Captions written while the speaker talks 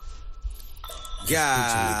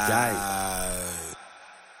God.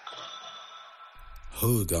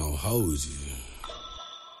 Who gon' hold you?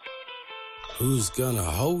 Who's gonna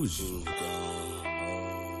hold you?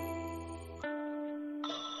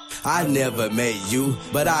 I never met you,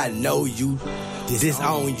 but I know you.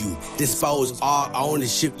 Disown you, dispose all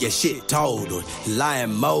ownership, your shit total.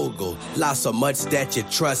 Lying mogul, lost so much that you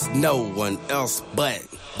trust no one else but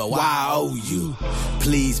why I owe you?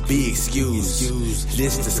 Please be excused.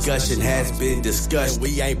 This discussion has been discussed.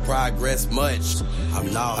 We ain't progressed much.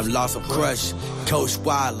 I'm lost, I'm crushed. Coach,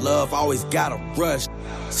 why love always gotta rush.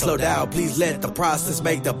 Slow down, please let the process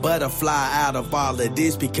make the butterfly out of all of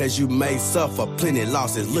this, because you may suffer plenty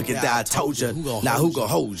losses. Look at that, I told you. Now who gon'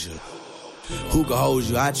 hold you? Who can hold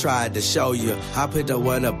you? I tried to show you. I put the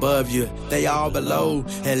one above you, they all below,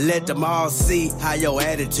 and let them all see how your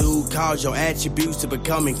attitude caused your attributes to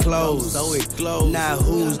become enclosed. So it glows. Now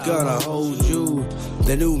who's gonna hold you?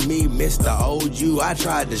 The new me, Mr. Old You. I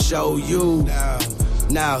tried to show you.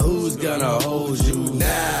 Now who's gonna hold you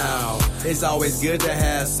now? It's always good to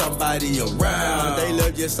have somebody around. They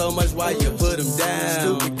love you so much why you put them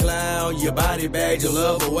down. Stupid clown, your body bag your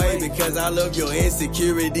love away, because I love your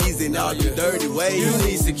insecurities and all your dirty ways. You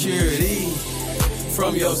need security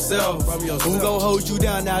from yourself. Who gon' hold you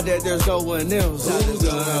down now that there's no one else? Who's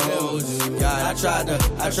gonna hold you? God,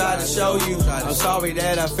 I tried to show you. I'm sorry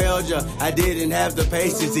that I failed you. I didn't have the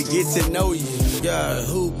patience to get to know you. Yeah,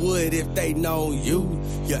 who would if they known you?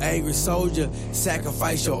 Your angry soldier,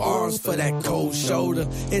 sacrifice your arms for that cold shoulder.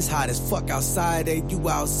 It's hot as fuck outside, and you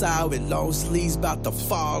outside with long sleeves about to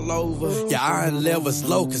fall over. Your iron level's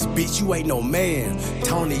low, cause bitch, you ain't no man.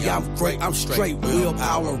 Tony, I'm great, I'm straight.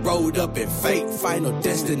 Willpower rolled up in fate. Final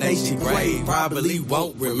destination grave. Probably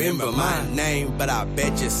won't remember my name, but I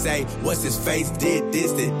bet you say, what's his face, did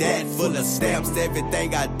this and that. Full of stamps,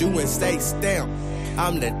 everything I do and say stamp.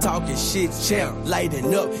 I'm the talking shit champ,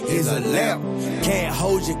 lighting up is a lamp. Can't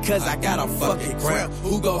hold you cause I got a fucking cramp.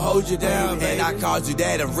 Who gon' hold you down? And I called you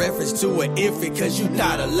that in reference to an infant, cause you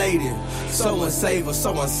not a lady. Someone save her,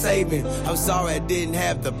 someone save me. I'm sorry I didn't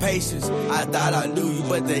have the patience. I thought I knew you,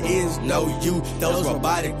 but there is no you. Those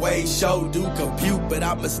robotic ways show do compute, but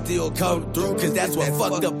I'ma still come through, cause that's what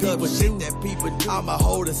fucked up people do. I'ma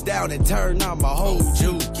hold us down and turn, I'ma hold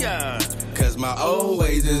you. Yeah. Cause my old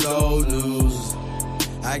ways is old news.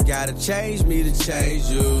 I gotta change me to change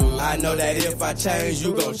you. I know that if I change,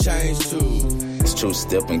 you gon' change too. It's True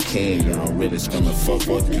Steppin' King, y'all really gonna fuck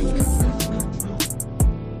with you.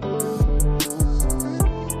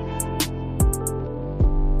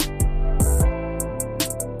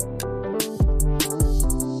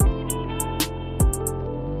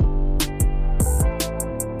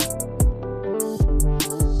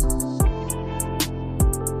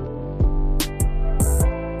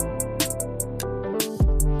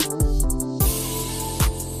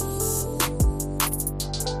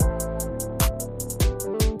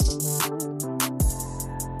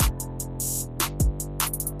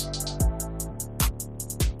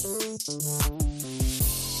 Thank you.